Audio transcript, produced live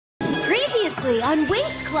previously on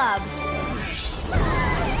Winx Club.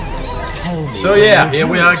 So yeah, here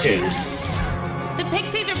we are again. The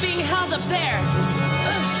pixies are being held up there.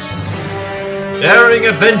 Daring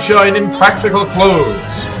adventure in impractical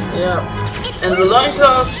clothes. Yeah. And the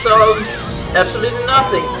loincloth solves absolutely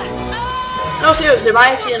nothing. No, seriously,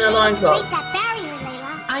 why is she in a loincloth?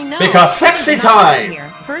 I know. Because sexy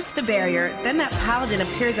time! First the barrier, then that paladin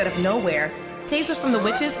appears out of nowhere, saves us from the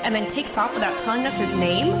witches, and then takes off without telling us his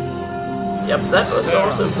name? Yep, that was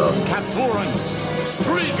also important. Capturans,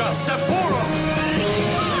 Striga Sephorum.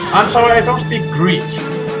 I'm sorry, I don't speak Greek.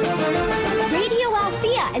 Radio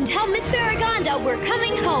Althea and tell Miss Farragonda we're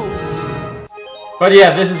coming home. But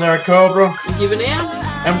yeah, this is Eric Cobra. Give it in?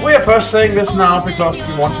 And we're first saying this now because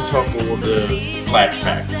we want to talk over the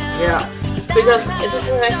flashback. Yeah. Because this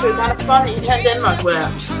is actually kind of funny here in Denmark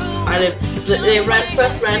where I live. They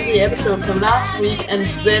first ran the episode from last week and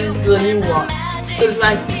then the new one. So it's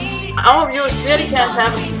like, our viewers clearly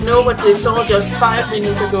can't know what they saw just 5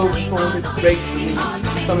 minutes ago before they break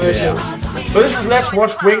the commercial. Yeah. But this is Let's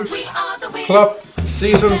Watch Winx Club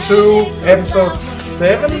Season 2, Episode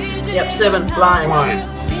 7? Yep, 7, Blind.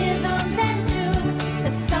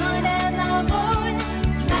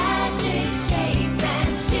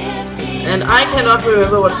 And I cannot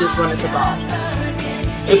remember what this one is about.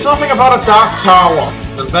 It's something about a dark tower,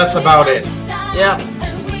 and that's about it. Yeah.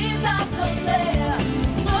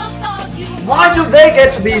 Why do they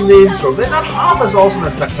get to be in the intro? They're not half as awesome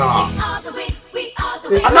as Dakar.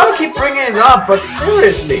 I know I keep bringing it up, but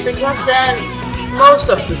seriously. Because they're in most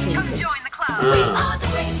of the seasons.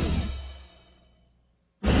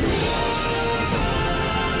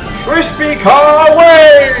 Frisbee car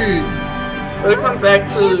away! Welcome back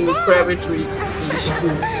to Krabby Tree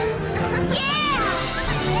School.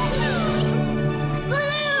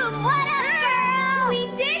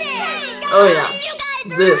 Oh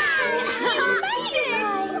yeah, this.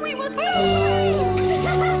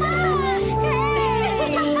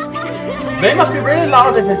 They must be really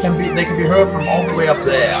loud if they can be heard from all the way up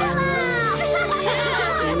there.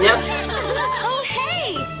 Yep. Oh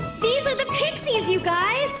hey! These are the pixies, you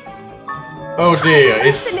guys! Oh dear,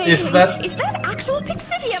 is that... Is that actual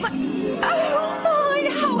Pixidia? Oh my,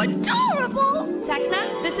 how adorable!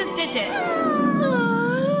 Techna, this is Digit.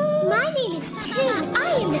 My name is Toon.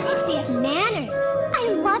 I am the Pixie of Manners. I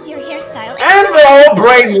love your hairstyle. And they're all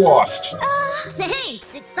brainwashed!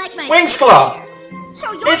 Thanks, it's like my... Winx Club!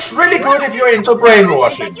 It's really good if you're into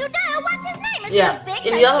brainwashing. You know what's his name? Is Yeah,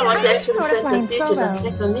 in the other one they actually said that Digit and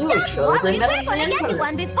Techna knew each other. They met on the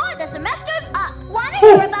internet. Before the semester's up. Want to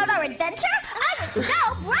hear about our adventure? I was so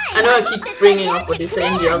brave. I know I keep bringing up what they say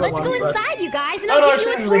in the other one, but... You guys, and No, it's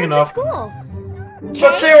interesting enough. School.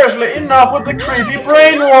 But seriously, enough with the creepy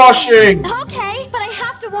brainwashing! Okay, but I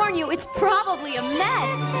have to warn you, it's probably a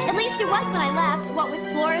mess. At least it was when I left, what with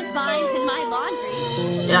Flora's vines and my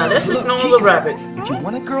laundry. Yeah, let's ignore the rabbit. If you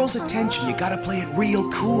want a girl's attention, you gotta play it real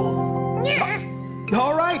cool.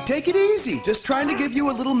 All right, take it easy. Just trying to give you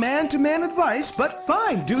a little man-to-man advice, but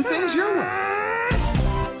fine, do things your way.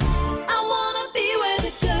 I wanna be where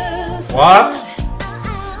the girls. What?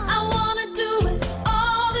 I wanna do it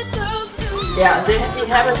all the girls do. Yeah, they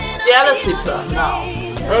have a jealousy plot now.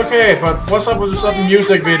 Okay, but what's up with the sudden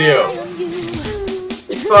music video?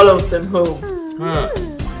 It followed them home. Huh.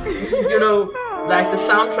 You know, like the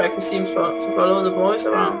soundtrack we seem to follow the boys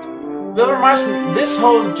around. That reminds me, this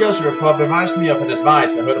whole Jesuit Club reminds me of an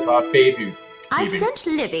advice I heard about baby I've keeping. sent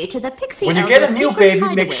Livy to the Pixie. When you get a new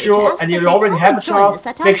baby, make sure, and you already have a child,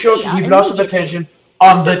 make sure to keep lots of attention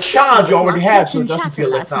on the child you already have so it doesn't feel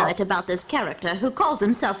left out. About this character who calls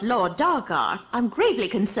himself Lord Dargar. I'm gravely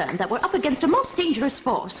concerned that we're up against a most dangerous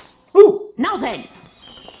force. Who? Now then,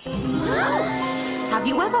 have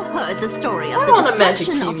you ever heard the story of I the want a magic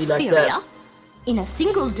destruction of TV like Spheria? that. In a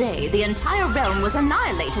single day, the entire realm was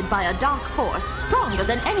annihilated by a dark force stronger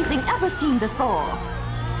than anything ever seen before.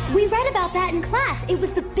 We read about that in class. It was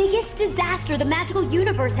the biggest disaster the magical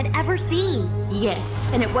universe had ever seen. Yes,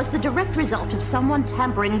 and it was the direct result of someone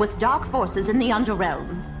tampering with dark forces in the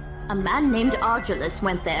Underrealm. A man named Argilus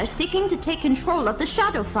went there seeking to take control of the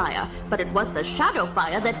Shadowfire, but it was the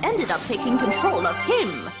Shadowfire that ended up taking control of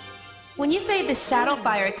him. When you say the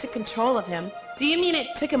Shadowfire took control of him, do you mean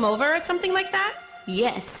it took him over or something like that?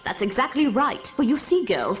 Yes, that's exactly right. For you see,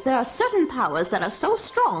 girls, there are certain powers that are so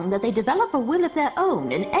strong that they develop a will of their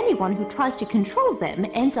own, and anyone who tries to control them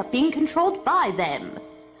ends up being controlled by them.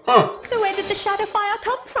 Huh. So where did the Shadowfire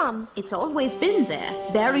come from? It's always been there,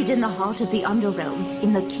 buried in the heart of the Underrealm,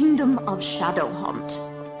 in the kingdom of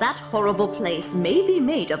Shadowhunt. That horrible place may be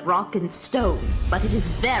made of rock and stone, but it is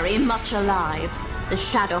very much alive. The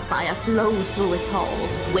shadow fire flows through its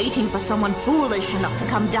halls, waiting for someone foolish enough to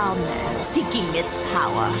come down there, seeking its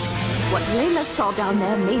power. What Layla saw down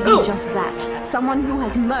there may be just that. Someone who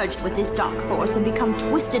has merged with this dark force and become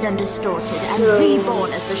twisted and distorted and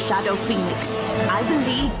reborn as the Shadow Phoenix. I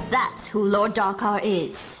believe that's who Lord Darkar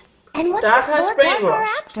is. And what's Darkar's Lord Darkar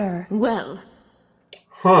brainwashed. after? Well,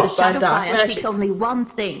 Huh. the Shadow dark Fire magic. seeks only one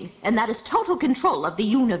thing, and that is total control of the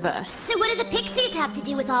universe. So what do the pixies have to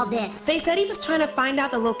do with all this? They said he was trying to find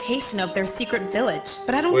out the location of their secret village,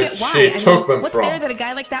 but I don't Which get why. she took them what's from. there that a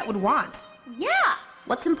guy like that would want? Yeah!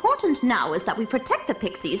 What's important now is that we protect the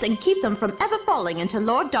pixies and keep them from ever falling into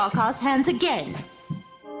Lord Darkar's hands again.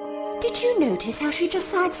 Did you notice how she just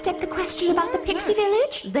sidestepped the question about the Pixie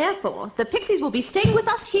Village? Therefore, the pixies will be staying with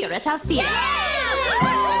us here at Althea.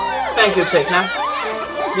 Thank you, Tekna.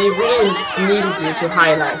 We really needed you to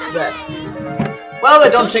highlight that. Well, they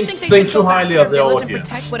don't you think too highly of the village and audience.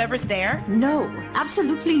 protect whatever's there? No,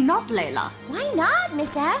 absolutely not, Layla. Why not,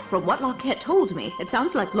 Miss F? From what Lockett told me, it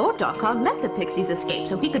sounds like Lord Darkar let the pixies escape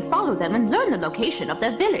so he could follow them and learn the location of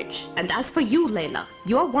their village. And as for you, Layla,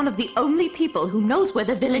 you're one of the only people who knows where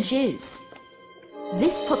the village is.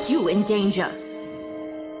 This puts you in danger.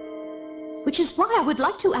 Which is why I would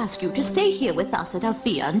like to ask you to stay here with us at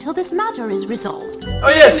Althea until this matter is resolved. Oh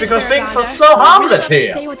yes, because things are so harmless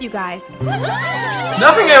here. Stay with you guys.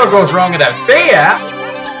 Nothing ever goes wrong at Althea.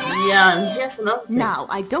 Yeah, and here's another thing. Now,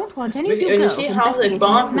 I don't want any When of you you girls see how they investigating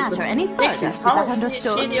bond this with matter the any further. pixies, Is how that is she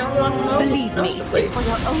understood? the only one who knows? Believe knows me, the place? it's for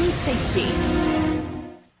your own safety.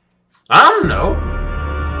 I don't know.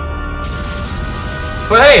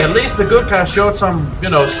 But hey, at least the good guy showed some,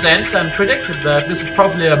 sense and predicted that this was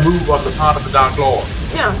probably a move on the part of the Dark Lord.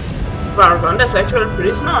 Yeah, Faragonda's actually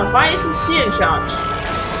pretty smart. Why isn't she in charge?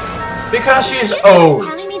 Because she's Was old.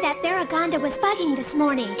 telling me that Theragonda was bugging this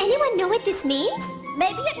morning. Anyone know what this means?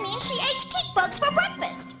 Maybe it means she ate cake bugs for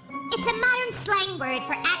breakfast. It's a modern slang word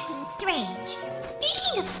for acting strange.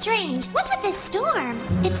 Speaking of strange, what's with this storm?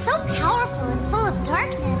 It's so powerful and full of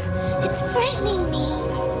darkness. It's frightening me.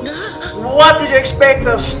 What did you expect?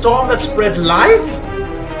 A storm that spread light?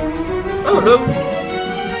 Oh, look.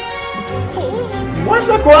 Why's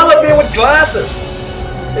the koala bear with glasses?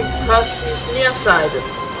 Because he's nearsighted.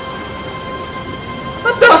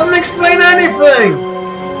 That doesn't explain anything!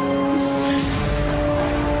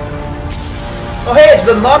 Oh hey, it's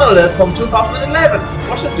the monolith from 2011.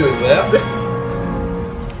 What's it doing there?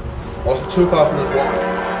 Was it 2001?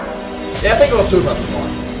 Yeah, I think it was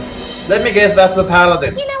 2001. Let me guess, that's the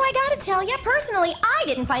paladin. You know, I gotta tell you, personally, I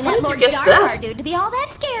didn't find How that did you Lord guess Darkar that? dude to be all that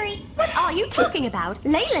scary. What are you talking about?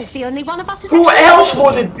 Layla's the only one of us who's Who actually- else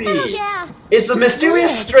would it Oh, be? yeah. It's the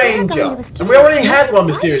mysterious Yes, stranger. Theragonda was And we already killing had one me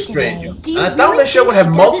mysterious today. stranger. Do you And I doubt really this show will think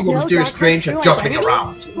have she multiple doesn't know mysterious Darkar's strangers true juggling identity?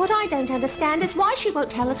 around. What I don't understand is why she won't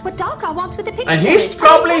tell us what Darkar wants with the Pixie And he's Village.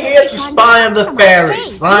 probably I mean, here every to time spy you on the come my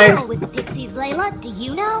fairies, way, right? you know with the Pixies, Layla, do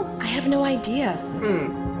you know? I have no idea.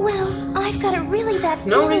 Well, I've got a really bad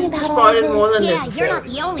No feeling reason to about spoil all it this. more than Yeah, necessary. you're not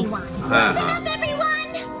the only one. Listen up,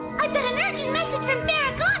 everyone! I've got an urgent message from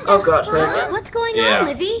Theragonda. Oh god, right? What's going Yeah. on,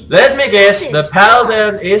 Livy? Let me guess, the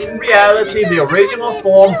paladin is in reality the original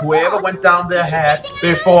form whoever went down there had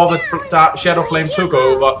before the Shadow Flame took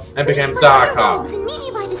over and became Darkar. And meet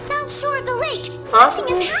me by the south shore of the lake. Possible?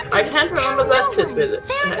 Something has happened I to can't remember that Town tidbit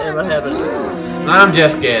Rowan. ever happened. I'm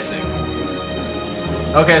just guessing.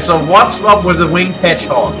 Okay, so what's up with the winged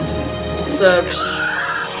hedgehog? It's a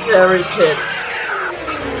fairy pit.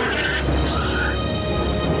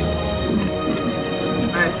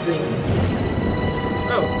 I think.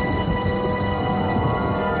 Oh.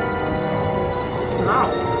 Now.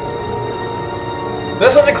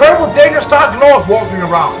 There's an incredible dangerous Dark Lord walking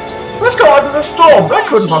around. Let's go out in the storm. That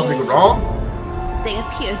couldn't possibly go wrong. They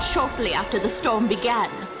appeared shortly after the storm began.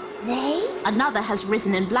 They? Another has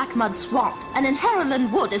risen in Blackmud Swamp, and in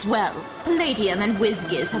Harrowland Wood as well. Palladium and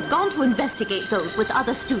Whizgiz have gone to investigate those with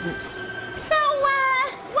other students. So,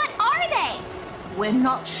 what are they? We're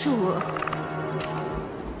not sure.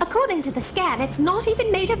 According to the scan, it's not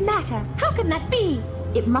even made of matter. How can that be?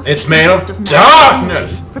 It must It's be made of composed matter.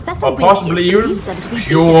 darkness! Professor Or Whizgiz possibly even believes them to be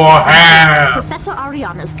pure hell! Professor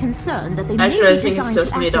Ariana's concerned that they Actually, may I be think it's designed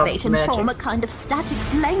just to made of activate and magic. form a kind of static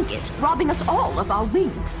blanket, robbing us all of our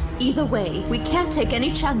wings. Either way, we can't take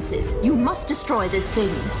any chances. You must destroy this thing.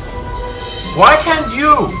 Why can't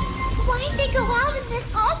you? Why'd they go out in this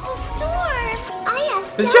awful storm? I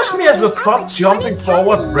asked It's just me as the plot jumping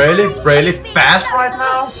forward really fast right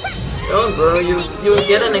now. Don't worry, you'll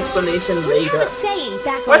get an explanation We have later. a saying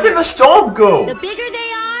back Where on did the storm go? the bigger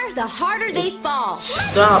they are, the harder they fall.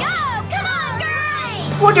 Stop. Oh, come on,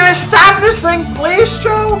 girl! Would you stop this thing, please,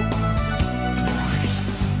 Joe?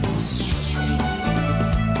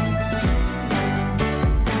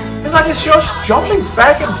 It's like it's just jumping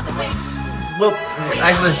back and... Well,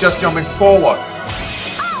 actually it's just jumping forward.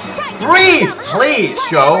 Breathe, please,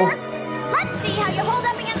 Joe. Let's see how you hold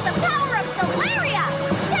up against the power of Solaria.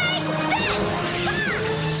 Take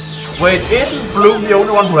this! Wait, isn't Bloom the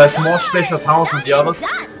only one who has more special powers than the others?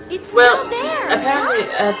 Well, apparently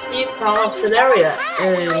a deep power of Solaria,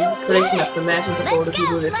 collection of the magic of all the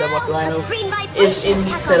people that what Rhino is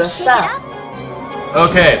instead of staff.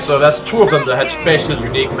 Okay, so that's 2 of them that had special,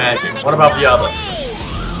 unique magic. What about the others?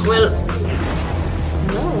 Well,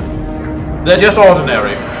 no. They're just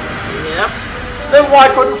ordinary. Yep. Then why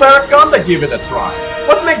couldn't Farragonda give it a try?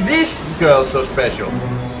 What makes these girls so special?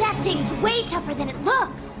 That thing's way tougher than it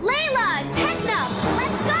looks. Layla, Techno,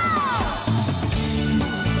 let's go!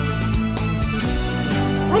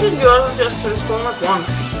 Why didn't you all just transform at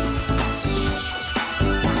once?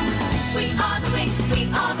 We are the Winx, we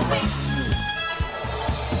are the Winx.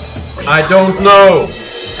 I don't know.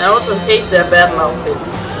 I also hate their battle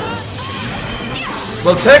outfits.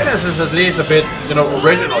 Well, Technus is at least a bit, you know,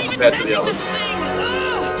 original compared to the others.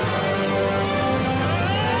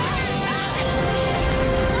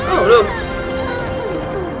 Oh, look.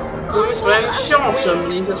 Bloom is wearing shorts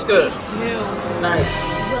underneath her skirt. Nice.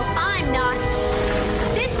 Well, I'm not.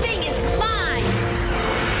 This thing is mine.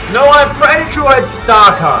 No, I'm pretty sure it's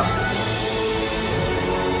Darkhan's.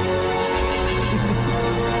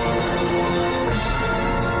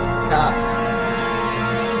 Cars.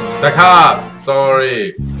 The cars,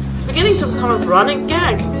 sorry. It's beginning to become a running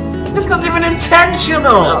gag. It's not even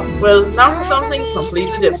intentional! Oh, well, now for something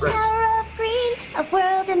completely different. A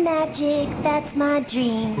world of magic, that's my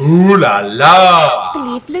dream. Ooh la la!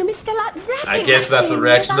 Believe Bloom is still out zapping. I guess that's the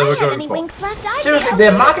reaction they were going for. Winx left, I'd Seriously, go.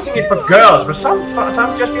 they're marketing it for girls, but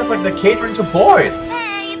sometimes it just feels like they're catering to boys.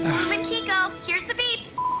 Hey, it's Bloom and Kiko. Here's the beep.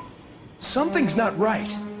 Something's not right.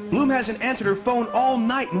 Bloom hasn't answered her phone all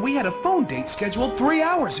night, and we had a phone date scheduled 3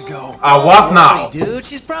 hours ago. What now? Dude,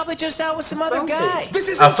 she's probably just out with some other guy. This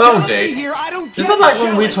is A phone jealousy date? here. I don't Is get that like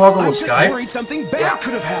when we jealous. talk over I'm just Skype? worried something bad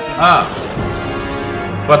could have happened.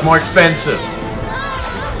 But more expensive.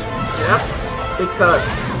 Yep.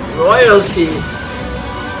 Because royalty.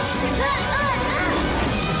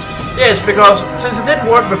 Yes, because since it didn't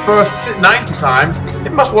work the first 90 times,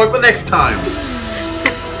 it must work the next time.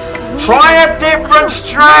 Try a different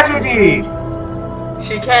strategy!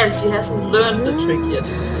 She hasn't learned the trick yet.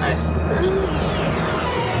 Nice.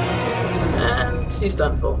 And she's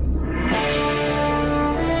done for.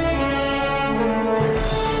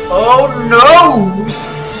 Oh no!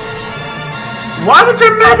 Why the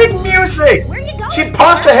dramatic music? She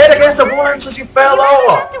punched her head against the wall until she fell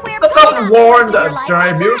over. That doesn't warrant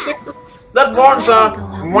dramatic music. That warrants a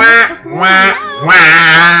wah wah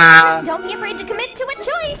wah. Don't be afraid to commit to a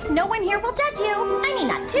choice. No one here will judge you. I mean,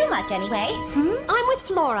 not too much anyway. I'm with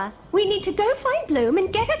Flora. We need to go find Bloom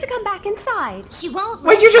and get her to come back inside. She won't.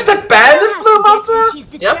 Wait, you just abandoned Bloom up there? She's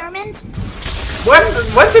determined.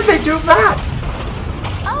 When did they do that?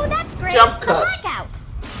 Oh, that's great. Jump The cut. blackout.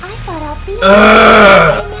 I thought I'll be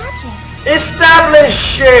magic. Establish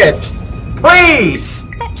shit! Please!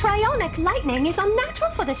 That trionic lightning is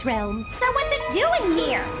unnatural for this realm. So what's it doing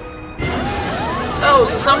here? Oh,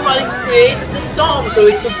 so somebody created the storm so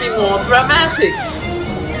it could be more dramatic.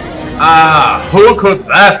 Who could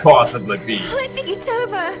that possibly be? I think it's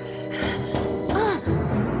over.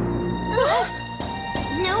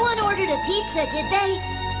 No one ordered a pizza, did they?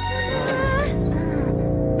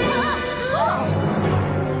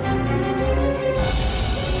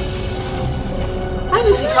 Why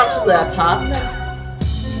does he come to the apartment?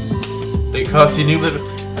 Because he knew that...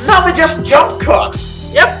 Now they just jump cut!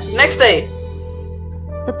 Yep, next day.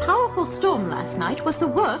 The powerful storm last night was the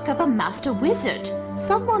work of a master wizard.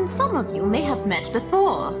 Someone some of you may have met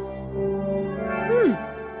before.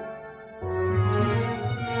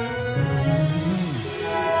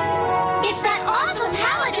 It's that awesome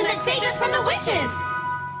paladin that saved us from the witches!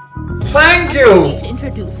 Thank To you!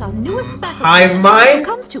 introduce our newest faculty Hive member mind? who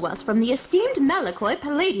comes to us from the esteemed Malakoi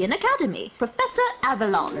Palladian Academy, Professor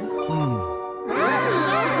Avalon.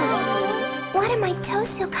 Why do my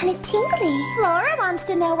toes feel kind of tingly? Flora wants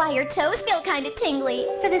to know why your toes feel kind of tingly.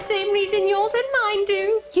 For the same reason yours and mine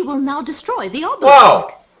do. He will now destroy the obelisk. Wow!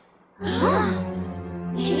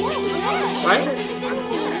 Why is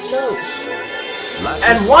toes?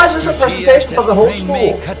 And why is this a presentation for the whole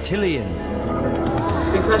school?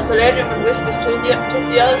 Because Palladium and Whiskers took the other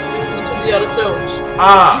students to the other stones.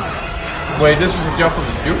 Wait, this was a job for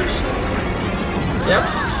the students? Yep.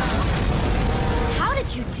 How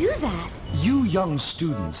did you do that? You young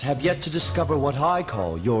students have yet to discover what I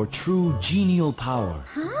call your true genial power.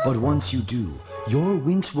 But once you do, your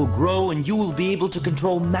Winx will grow and you will be able to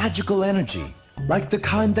control magical energy, like the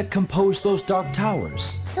kind that composed those dark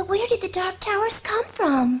towers. So where did the Dark Towers come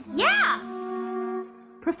from? Yeah!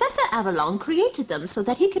 Professor Avalon created them so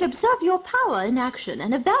that he could observe your power in action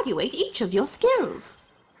and evaluate each of your skills.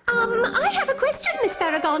 I have a question, Miss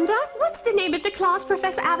Faragonda. What's the name of the class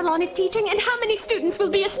Professor Avalon is teaching, and how many students will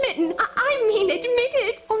be smitten? I mean,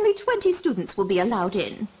 admitted. Only 20 students will be allowed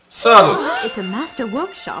in. Subtle. It's a master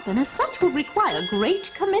workshop, and as such will require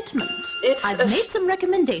great commitment. I've made some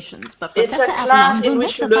recommendations, but Professor It's a class Avalon in will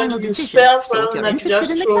which you make the learn final to use decision. spells So if rather you're than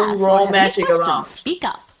interested in just the throwing class or raw have any magic questions, around. speak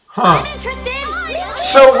up. Huh. Interested?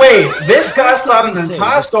 So wait, this guy started an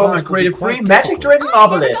entire storm and created 3 magic-driven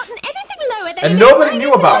obelisks. And nobody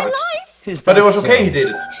knew about it. But it was okay he did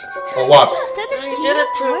it. Or what? So this He did it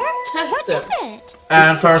to test What is them. it?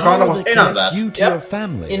 And Faragonda was in on that. You to your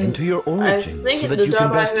family and to your I origin, think so in that the you can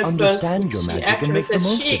dub I best heard understand first, your she magic and actually make the said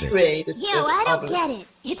most she of it. created Yo, the I don't get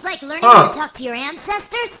obelisks. it. It's like learning Huh. how to talk to your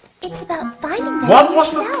ancestors. It's about finding them. What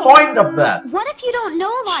was the point of that? What if you don't know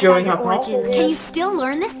a lot Showing about how your powerful origins? he Can you is. still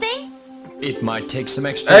learn this thing? It might take some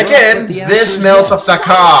extra work, Again, but the answer this is smells of yes.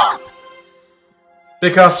 Dakar.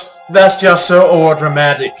 Because that's just so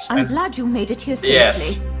overdramatic. I'm glad you made it here safely.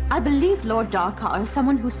 Yes. I believe Lord Darkar is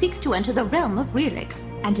someone who seeks to enter the realm of Relix,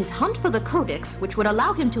 and his hunt for the Codex, which would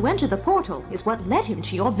allow him to enter the portal, is what led him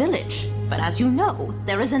to your village. But as you know,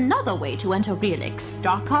 there is another way to enter Relix.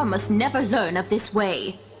 Darkar must never learn of this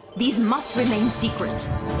way. These must remain secret.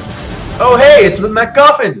 Oh hey, it's the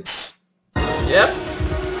MacGuffins! Yep.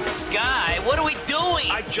 Sky, what are we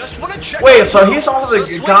doing? I just want to check. Wait, so he's also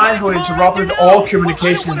the guy who interrupted all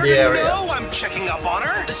communication in the area. No, I'm checking up on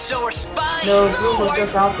her. So we're spying. No, Bloom was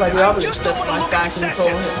just out by the obelisk. That's why Sky couldn't call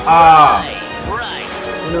him. Ah. Right.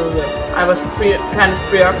 You know, I was kind of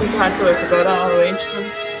preoccupied, so I forgot our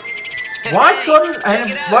arrangements.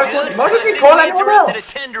 Why did he call anyone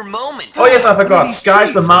else? Tender moment. Oh yes, I forgot.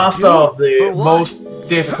 Sky's the master of the most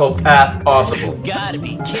difficult path possible. You gotta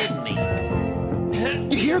be kidding me.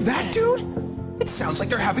 You hear that, dude? It sounds like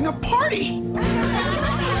they're having a party.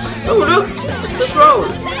 Oh look, it's this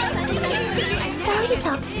road. Sorry to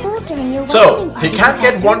talk school during your So, welcoming he party, can't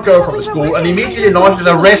get Professor, one girl from but the we were school and working immediately together. launches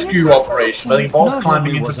a rescue operation that involves Not climbing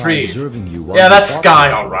only into was I trees. observing you while Yeah, you that's walked Sky,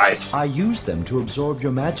 around, alright. I used them to absorb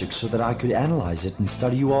your magic so that I could analyze it and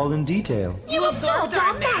study you all in detail. You absorbed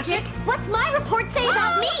our magic? What's my report say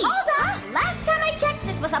about me? Hold on! Last time I checked,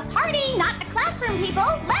 this was a party, not a classroom,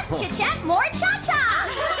 people. Less chit-chat, more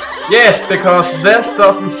cha-cha! Yes, because this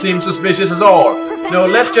doesn't seem suspicious at all. No,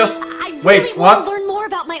 let's just... Wait, what? learn more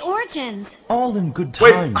about my origins. All in good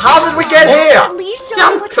Wait, time. how did we get here? Please show me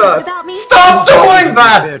Jump what you know cut. about me. Stop doing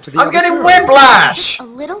that! I'm getting whiplash! A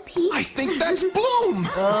little piece. I think that's Bloom.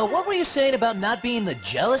 What were you saying about not being the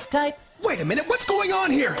jealous type? Wait a minute, what's going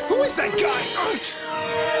on here? Who is that guy?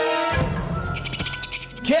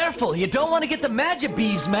 Careful, you don't want to get the magic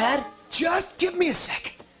beeves mad. Just give me a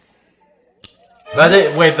sec. That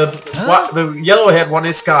is, wait, the yellow-haired one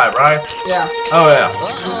is Sky, right? Yeah. Oh yeah.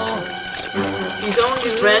 Uh-oh. He's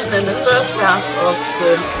only Brandon in the first half of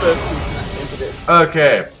the first season, I think it is.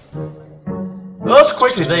 Okay. Those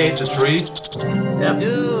quickly they ate the tree. Yep.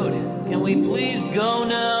 Dude, can we please go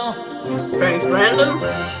now? Thanks, Brandon.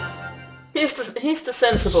 He's the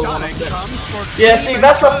sensible one of them. Yeah, see,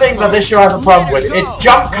 that's the thing that this show has a problem with. It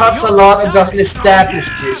jump cuts a lot and doesn't establish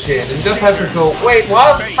this shit. And just have to go, wait,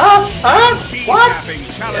 what? What?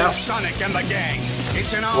 Yeah. Sonic and the gang.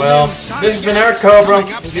 Well, this has been Eric Cobra.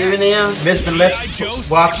 Giving here. This has been Let's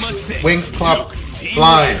Watch Winx Club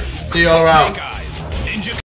Blind. See you all around.